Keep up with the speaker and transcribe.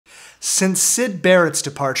Since Syd Barrett's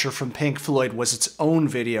departure from Pink Floyd was its own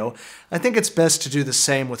video, I think it's best to do the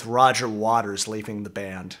same with Roger Waters leaving the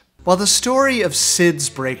band. While the story of Syd's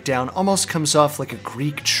breakdown almost comes off like a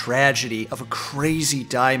Greek tragedy of a crazy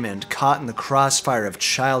diamond caught in the crossfire of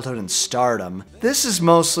childhood and stardom, this is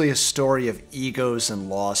mostly a story of egos and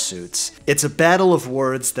lawsuits. It's a battle of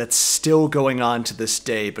words that's still going on to this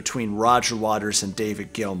day between Roger Waters and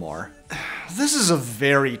David Gilmour. This is a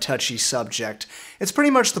very touchy subject. It's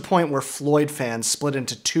pretty much the point where Floyd fans split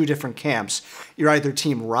into two different camps. You're either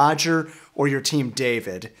Team Roger or you're Team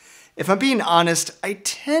David. If I'm being honest, I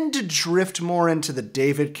tend to drift more into the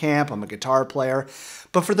David camp. I'm a guitar player.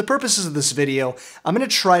 But for the purposes of this video, I'm going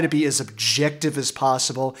to try to be as objective as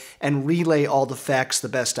possible and relay all the facts the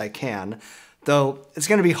best I can. Though it's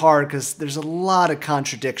going to be hard because there's a lot of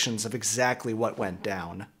contradictions of exactly what went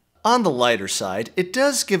down. On the lighter side, it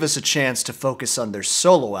does give us a chance to focus on their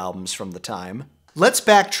solo albums from the time. Let's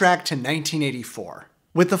backtrack to 1984.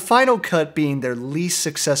 With the final cut being their least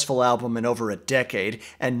successful album in over a decade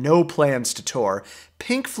and no plans to tour,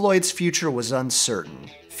 Pink Floyd's future was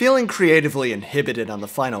uncertain. Feeling creatively inhibited on the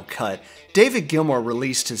final cut, David Gilmour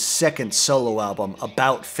released his second solo album,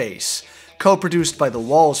 About Face, co-produced by The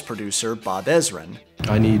Wall's producer Bob Ezrin.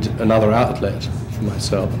 I need another outlet for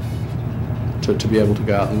myself to be able to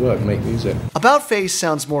go out and work, make music. About Face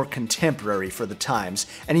sounds more contemporary for the times,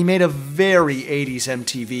 and he made a very 80s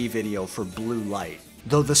MTV video for Blue Light.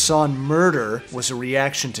 Though the song Murder was a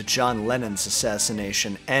reaction to John Lennon's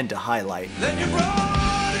assassination and a highlight. Then you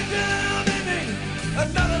brought it down in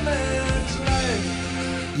another man's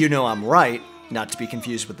life. You Know I'm Right, not to be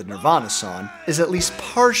confused with the Nirvana song, is at least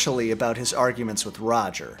partially about his arguments with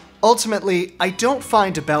Roger. Ultimately, I don't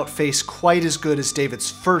find About Face quite as good as David's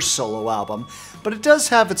first solo album, but it does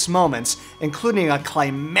have its moments, including a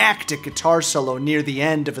climactic guitar solo near the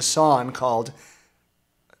end of a song called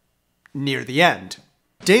Near the End.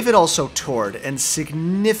 David also toured and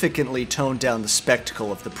significantly toned down the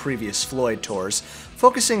spectacle of the previous Floyd tours,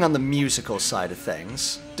 focusing on the musical side of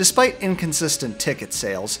things. Despite inconsistent ticket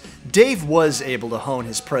sales, Dave was able to hone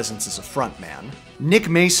his presence as a frontman. Nick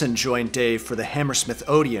Mason joined Dave for the Hammersmith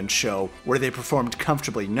Odeon show, where they performed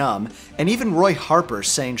Comfortably Numb, and even Roy Harper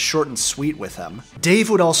sang Short and Sweet with him.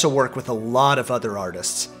 Dave would also work with a lot of other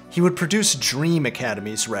artists. He would produce Dream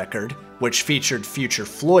Academy's record, which featured future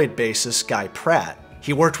Floyd bassist Guy Pratt.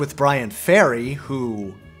 He worked with Brian Ferry,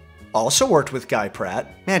 who also worked with Guy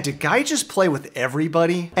Pratt. Man, did Guy just play with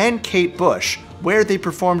everybody? And Kate Bush, where they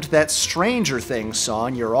performed that Stranger Things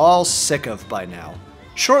song you're all sick of by now.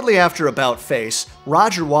 Shortly after About Face,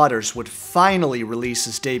 Roger Waters would finally release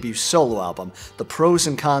his debut solo album, The Pros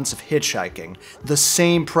and Cons of Hitchhiking, the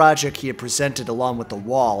same project he had presented along with The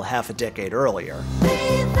Wall half a decade earlier.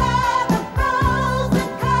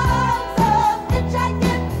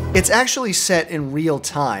 It's actually set in real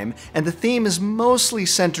time, and the theme is mostly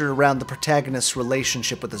centered around the protagonist's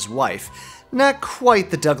relationship with his wife. Not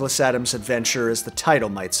quite the Douglas Adams adventure as the title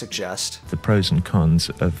might suggest. The pros and cons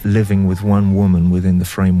of living with one woman within the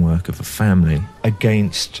framework of a family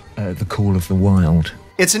against the call of the wild.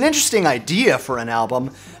 It's an interesting idea for an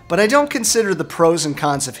album, but I don't consider The Pros and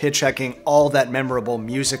Cons of Hitchhiking all that memorable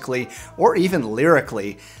musically or even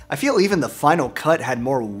lyrically. I feel even the final cut had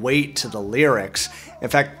more weight to the lyrics. In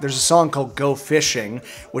fact, there's a song called Go Fishing,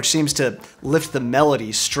 which seems to lift the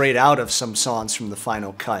melody straight out of some songs from the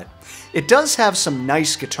final cut. It does have some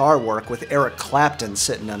nice guitar work with Eric Clapton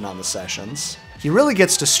sitting in on the sessions. He really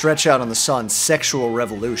gets to stretch out on the song Sexual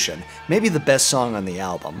Revolution, maybe the best song on the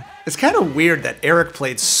album. It's kind of weird that Eric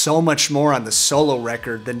played so much more on the solo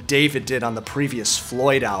record than David did on the previous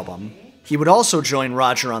Floyd album. He would also join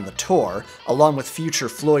Roger on the tour, along with future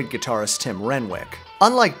Floyd guitarist Tim Renwick.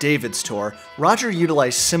 Unlike David's tour, Roger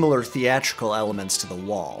utilized similar theatrical elements to The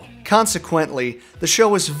Wall. Consequently, the show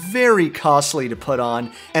was very costly to put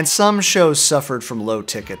on, and some shows suffered from low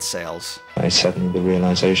ticket sales. Suddenly the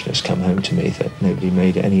realization has come home to me that nobody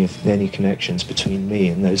made any connections between me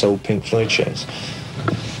and those old Pink Floyd shows.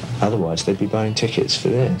 Otherwise, they'd be buying tickets for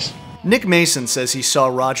this. Nick Mason says he saw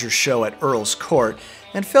Roger's show at Earl's Court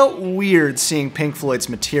and felt weird seeing Pink Floyd's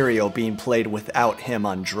material being played without him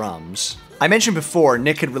on drums. I mentioned before,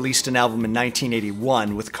 Nick had released an album in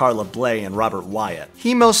 1981 with Carla Bley and Robert Wyatt.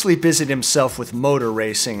 He mostly busied himself with motor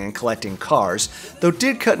racing and collecting cars, though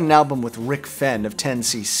did cut an album with Rick Fenn of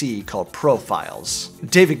 10cc called Profiles.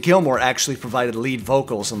 David Gilmour actually provided lead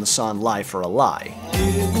vocals on the song Lie for a Lie.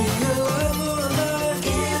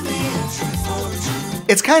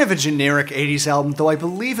 It's kind of a generic 80s album, though I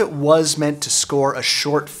believe it was meant to score a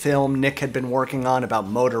short film Nick had been working on about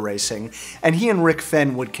motor racing, and he and Rick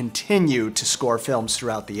Fenn would continue to score films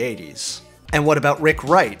throughout the 80s. And what about Rick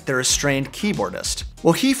Wright, their estranged keyboardist?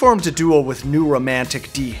 Well, he formed a duo with new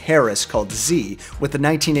romantic Dee Harris called Z with the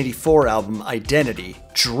 1984 album Identity,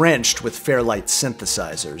 drenched with Fairlight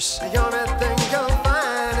synthesizers.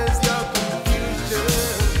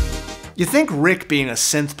 You think Rick, being a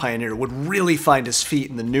synth pioneer, would really find his feet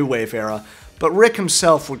in the new wave era, but Rick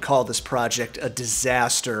himself would call this project a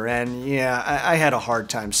disaster, and yeah, I had a hard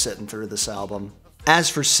time sitting through this album.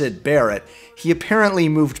 As for Syd Barrett, he apparently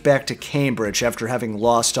moved back to Cambridge after having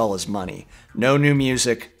lost all his money. No new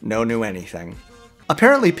music, no new anything.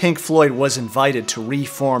 Apparently Pink Floyd was invited to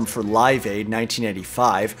reform for Live Aid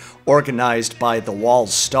 1985, organized by The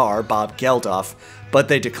Wall's star Bob Geldof, but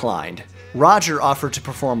they declined. Roger offered to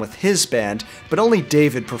perform with his band, but only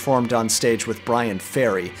David performed on stage with Brian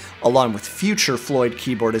Ferry, along with future Floyd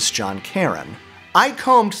keyboardist John Caron. I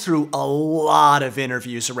combed through a lot of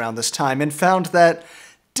interviews around this time and found that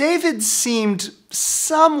David seemed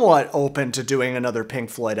somewhat open to doing another Pink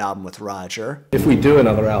Floyd album with Roger. If we do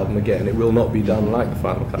another album again, it will not be done like the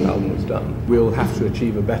Final Cut album was done. We'll have to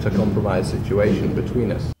achieve a better compromise situation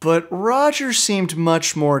between us. But Roger seemed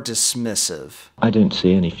much more dismissive. I don't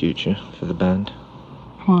see any future for the band.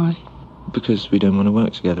 Why? Because we don't want to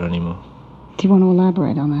work together anymore. Do you want to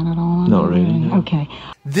elaborate on that at all? Not really, no. Okay.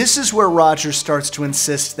 This is where Roger starts to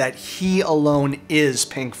insist that he alone is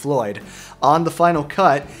Pink Floyd. On the Final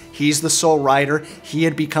Cut, he's the sole writer, he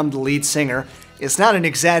had become the lead singer. It's not an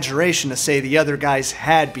exaggeration to say the other guys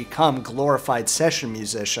had become glorified session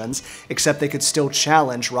musicians, except they could still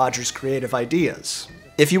challenge Roger's creative ideas.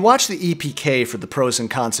 If you watch the EPK for the pros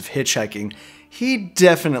and cons of Hitchhiking, he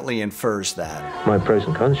definitely infers that. My pros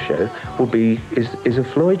and cons show is a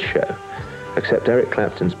Floyd show. Except Eric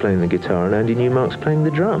Clapton's playing the guitar and Andy Newmark's playing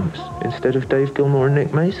the drums, instead of Dave Gilmour and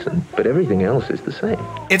Nick Mason. But everything else is the same.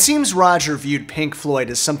 It seems Roger viewed Pink Floyd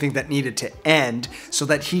as something that needed to end so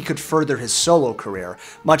that he could further his solo career,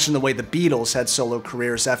 much in the way the Beatles had solo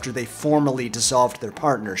careers after they formally dissolved their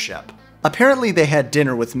partnership. Apparently they had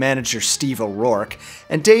dinner with manager Steve O'Rourke,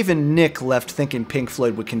 and Dave and Nick left thinking Pink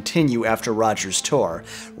Floyd would continue after Roger's tour.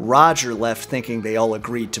 Roger left thinking they all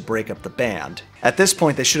agreed to break up the band. At this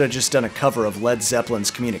point, they should have just done a cover of Led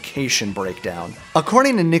Zeppelin's Communication Breakdown.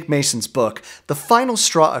 According to Nick Mason's book, the final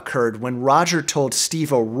straw occurred when Roger told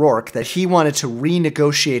Steve O'Rourke that he wanted to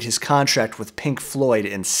renegotiate his contract with Pink Floyd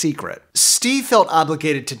in secret. Steve felt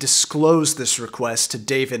obligated to disclose this request to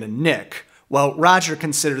David and Nick. Well, Roger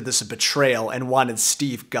considered this a betrayal and wanted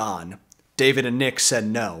Steve gone. David and Nick said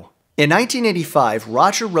no. In 1985,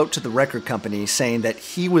 Roger wrote to the record company saying that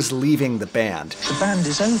he was leaving the band. The band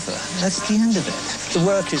is over. That's the end of it. The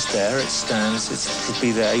work is there, it stands, it'll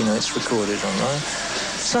be there, it's recorded online.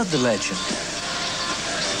 So the legend.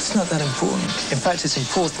 It's not that important. In fact, it's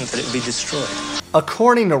important that it be destroyed.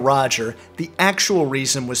 According to Roger, the actual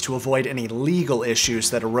reason was to avoid any legal issues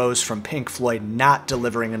that arose from Pink Floyd not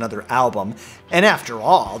delivering another album, and after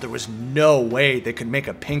all, there was no way they could make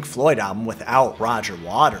a Pink Floyd album without Roger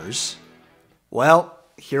Waters. Well,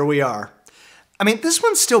 here we are. I mean, this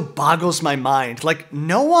one still boggles my mind. Like,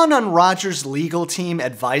 no one on Roger's legal team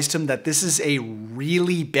advised him that this is a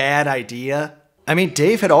really bad idea. I mean,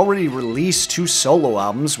 Dave had already released 2 solo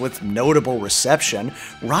albums with notable reception.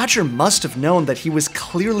 Roger must have known that he was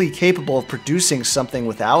clearly capable of producing something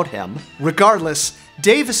without him. Regardless,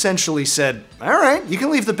 Dave essentially said, "All right, you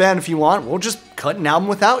can leave the band if you want, we'll just cut an album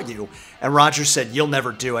without you." And Roger said, "You'll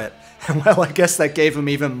never do it." And well, I guess that gave him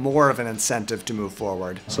even more of an incentive to move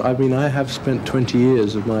forward. So, I mean, I have spent 20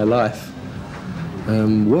 years of my life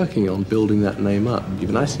working on building that name up.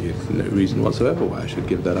 Even I see no reason whatsoever why I should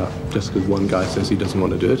give that up, just because one guy says he doesn't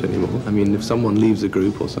want to do it anymore. I mean, if someone leaves a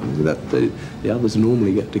group or something, the others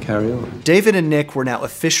normally get to carry on. David and Nick were now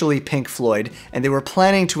officially Pink Floyd, and they were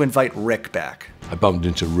planning to invite Rick back. I bumped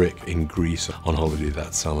into Rick in Greece on holiday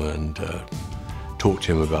that summer and talked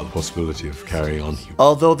to him about the possibility of carrying on.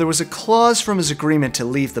 Although there was a clause from his agreement to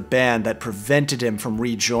leave the band that prevented him from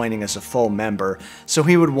rejoining as a full member, so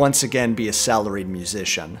he would once again be a salaried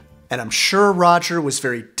musician. And I'm sure Roger was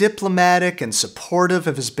very diplomatic and supportive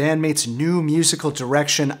of his bandmates' new musical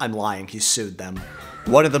direction. I'm lying, he sued them.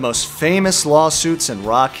 One of the most famous lawsuits in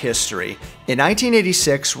rock history. In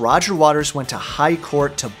 1986, Roger Waters went to high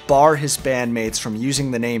court to bar his bandmates from using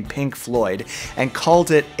the name Pink Floyd and called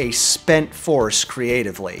it a spent force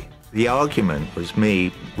creatively. The argument was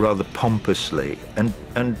me rather pompously, and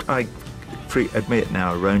I admit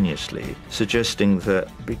now erroneously, suggesting that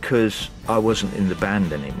because I wasn't in the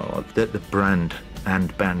band anymore, that the brand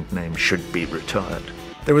and band name should be retired.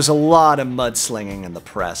 There was a lot of mudslinging in the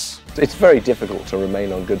press. It's very difficult to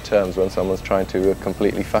remain on good terms when someone's trying to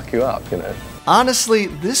completely fuck you up, you know. Honestly,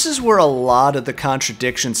 this is where a lot of the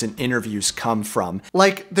contradictions in interviews come from.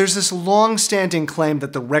 Like, there's this long-standing claim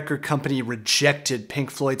that the record company rejected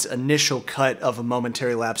Pink Floyd's initial cut of A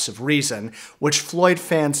Momentary Lapse of Reason, which Floyd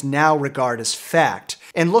fans now regard as fact.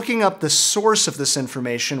 And looking up the source of this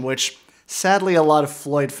information, which sadly a lot of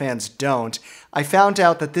Floyd fans don't, I found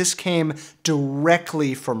out that this came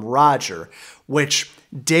directly from Roger, which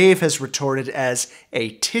Dave has retorted as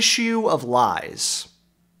a tissue of lies.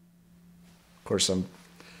 Of course, I'm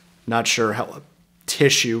not sure how a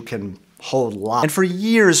tissue can hold lies. And for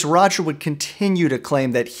years, Roger would continue to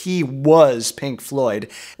claim that he was Pink Floyd,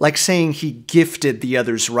 like saying he gifted the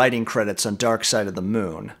others writing credits on Dark Side of the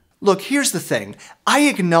Moon. Look, here's the thing. I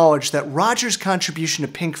acknowledge that Roger's contribution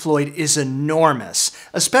to Pink Floyd is enormous,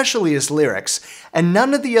 especially his lyrics, and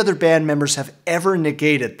none of the other band members have ever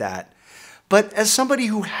negated that. But as somebody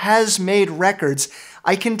who has made records,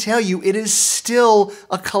 I can tell you it is still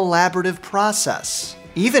a collaborative process.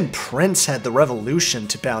 Even Prince had the Revolution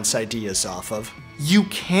to bounce ideas off of. You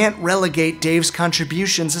can't relegate Dave's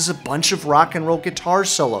contributions as a bunch of rock and roll guitar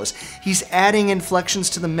solos. He's adding inflections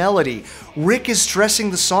to the melody. Rick is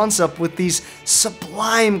dressing the songs up with these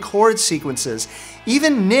sublime chord sequences.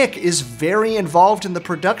 Even Nick is very involved in the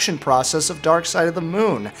production process of Dark Side of the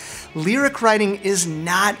Moon. Lyric writing is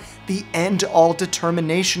not the end-all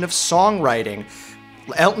determination of songwriting.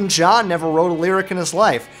 Elton John never wrote a lyric in his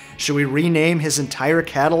life. Should we rename his entire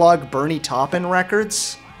catalog Bernie Taupin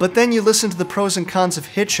Records? But then you listen to the pros and cons of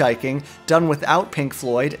Hitchhiking, done without Pink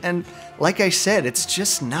Floyd, and like I said, it's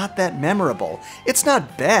just not that memorable. It's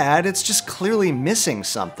not bad, it's just clearly missing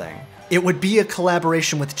something. It would be a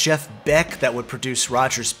collaboration with Jeff Beck that would produce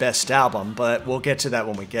Roger's best album, but we'll get to that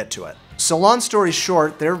when we get to it. So long story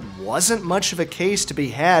short, there wasn't much of a case to be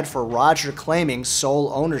had for Roger claiming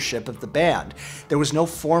sole ownership of the band. There was no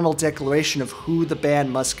formal declaration of who the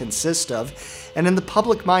band must consist of, and in the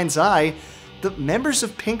public mind's eye, the members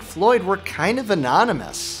of Pink Floyd were kind of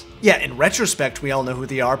anonymous. Yeah, in retrospect, we all know who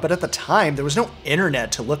they are, but at the time, there was no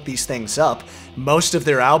internet to look these things up. Most of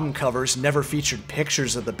their album covers never featured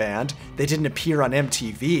pictures of the band. They didn't appear on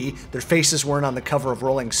MTV. Their faces weren't on the cover of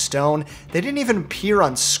Rolling Stone. They didn't even appear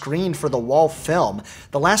on screen for the wall film.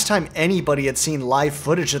 The last time anybody had seen live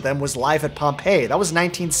footage of them was live at Pompeii. That was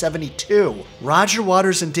 1972. Roger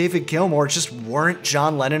Waters and David Gilmour just weren't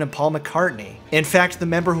John Lennon and Paul McCartney. In fact, the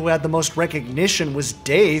member who had the most recognition was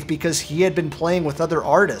Dave because he had been playing with other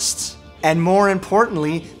artists. And more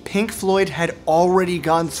importantly, Pink Floyd had already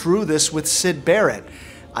gone through this with Syd Barrett.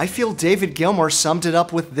 I feel David Gilmour summed it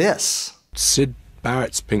up with this. Syd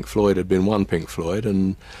Barrett's Pink Floyd had been one Pink Floyd,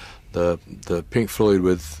 and the Pink Floyd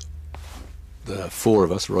with the four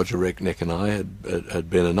of us, Roger, Rick, Nick and I, had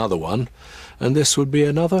been another one, and this would be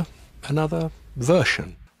another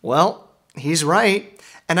version. Well, he's right.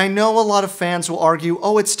 And I know a lot of fans will argue,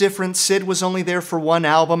 oh, it's different, Syd was only there for one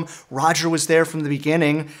album, Roger was there from the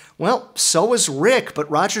beginning. Well, so was Rick, but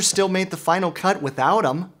Roger still made the final cut without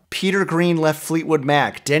him. Peter Green left Fleetwood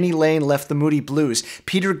Mac, Denny Lane left the Moody Blues,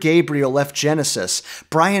 Peter Gabriel left Genesis,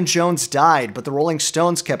 Brian Jones died, but the Rolling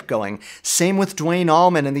Stones kept going. Same with Duane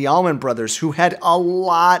Allman and the Allman Brothers, who had a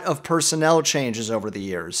lot of personnel changes over the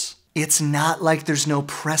years. It's not like there's no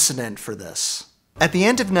precedent for this. At the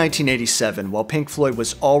end of 1987, while Pink Floyd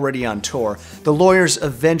was already on tour, the lawyers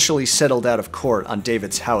eventually settled out of court on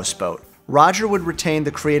David's houseboat. Roger would retain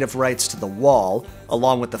the creative rights to The Wall,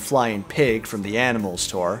 along with the Flying Pig from the Animals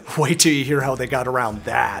tour. Wait till you hear how they got around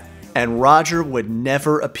that. And Roger would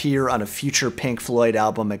never appear on a future Pink Floyd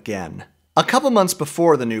album again. A couple months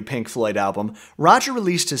before the new Pink Floyd album, Roger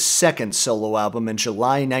released his second solo album in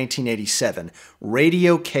July 1987,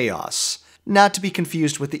 Radio K.A.O.S. Not to be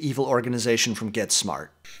confused with the evil organization from Get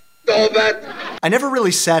Smart. I never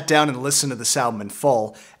really sat down and listened to this album in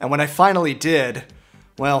full, and when I finally did,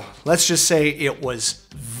 well, let's just say it was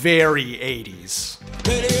very 80s.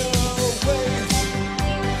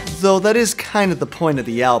 Though that is kind of the point of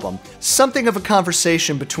the album. Something of a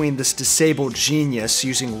conversation between this disabled genius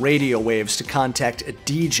using radio waves to contact a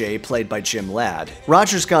DJ played by Jim Ladd.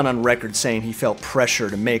 Roger's gone on record saying he felt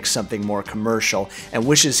pressure to make something more commercial and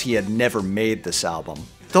wishes he had never made this album.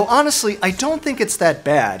 Though honestly, I don't think it's that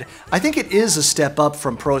bad. I think it is a step up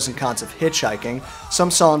from Pros and Cons of Hitchhiking.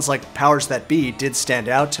 Some songs like Powers That Be did stand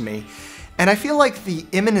out to me. And I feel like the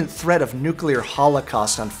imminent threat of nuclear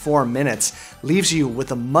holocaust on 4 minutes leaves you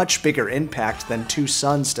with a much bigger impact than Two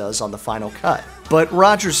Sons does on the final cut. But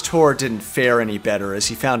Roger's tour didn't fare any better as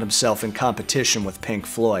he found himself in competition with Pink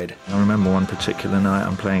Floyd. I remember one particular night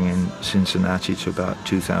I'm playing in Cincinnati to about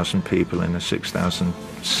 2,000 people in a 6,000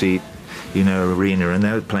 seat, arena, and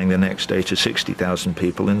they were playing the next day to 60,000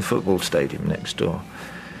 people in the football stadium next door.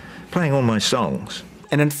 playing all my songs.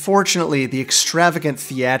 And unfortunately, the extravagant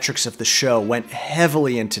theatrics of the show went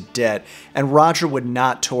heavily into debt, and Roger would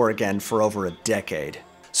not tour again for over a decade.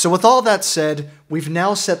 So with all that said, we've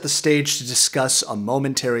now set the stage to discuss a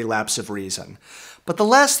momentary lapse of reason. But the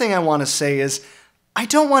last thing I want to say is, I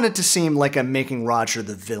don't want it to seem like I'm making Roger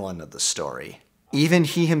the villain of the story. Even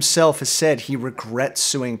he himself has said he regrets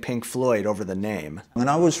suing Pink Floyd over the name. And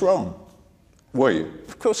I was wrong. Were you?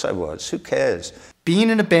 Of course I was. Who cares? Being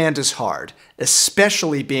in a band is hard,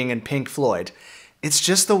 especially being in Pink Floyd. It's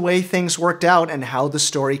just the way things worked out and how the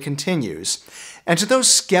story continues. And to those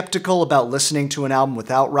skeptical about listening to an album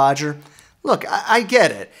without Roger, look, I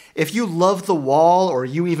get it. If you love The Wall or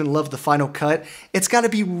you even love the final cut, it's got to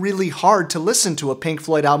be really hard to listen to a Pink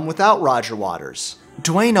Floyd album without Roger Waters.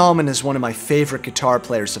 Duane Allman is one of my favorite guitar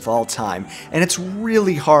players of all time, and it's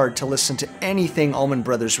really hard to listen to anything Allman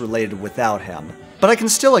Brothers related without him. But I can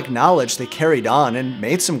still acknowledge they carried on and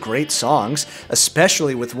made some great songs,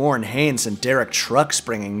 especially with Warren Haynes and Derek Trucks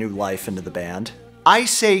bringing new life into the band. I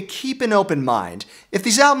say keep an open mind. If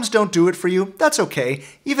these albums don't do it for you, that's okay.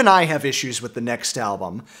 Even I have issues with the next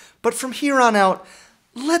album. But from here on out,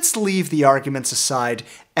 let's leave the arguments aside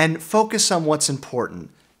and focus on what's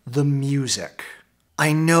important, the music.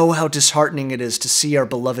 I know how disheartening it is to see our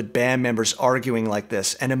beloved band members arguing like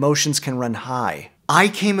this, and emotions can run high. I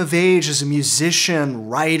came of age as a musician,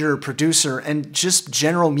 writer, producer, and just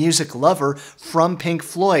general music lover from Pink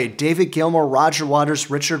Floyd, David Gilmour, Roger Waters,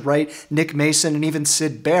 Richard Wright, Nick Mason, and even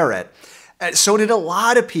Syd Barrett. So did a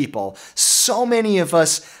lot of people. So many of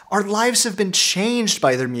us, our lives have been changed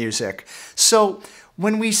by their music. So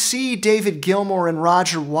when we see David Gilmour and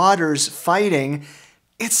Roger Waters fighting,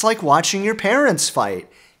 it's like watching your parents fight.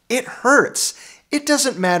 It hurts. It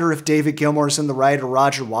doesn't matter if David Gilmour's in the right or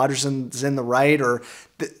Roger Waters is in the right,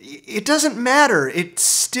 it doesn't matter. It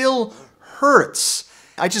still hurts.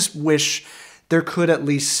 I just wish there could at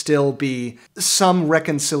least still be some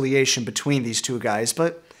reconciliation between these two guys,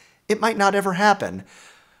 but it might not ever happen.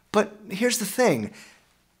 But here's the thing.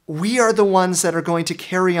 We are the ones that are going to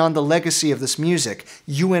carry on the legacy of this music.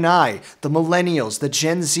 You and I, the millennials, the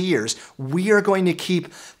Gen Zers, we are going to keep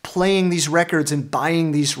playing these records and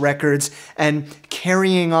buying these records and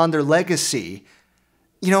carrying on their legacy.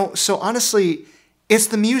 You know, so honestly, it's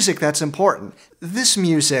the music that's important. This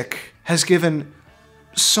music has given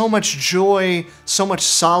so much joy, so much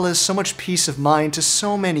solace, so much peace of mind to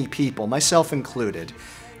so many people, myself included.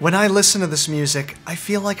 When I listen to this music, I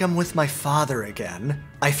feel like I'm with my father again.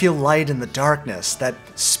 I feel light in the darkness, that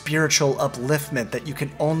spiritual upliftment that you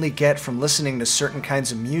can only get from listening to certain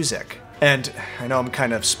kinds of music. And I know I'm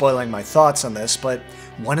kind of spoiling my thoughts on this, but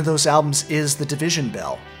one of those albums is The Division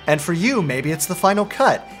Bell. And for you, maybe it's The Final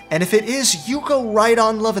Cut. And if it is, you go right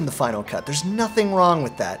on loving The Final Cut. There's nothing wrong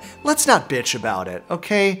with that. Let's not bitch about it,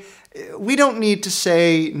 okay? We don't need to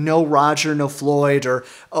say no Roger, no Floyd, or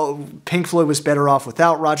oh, Pink Floyd was better off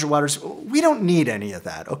without Roger Waters. We don't need any of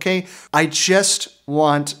that, okay? I just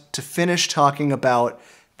want to finish talking about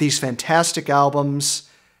these fantastic albums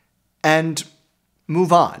and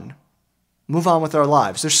move on. Move on with our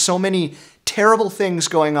lives. There's so many terrible things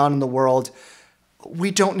going on in the world.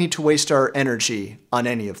 We don't need to waste our energy on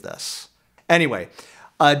any of this. Anyway,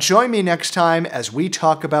 join me next time as we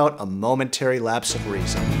talk about a momentary lapse of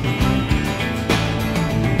reason.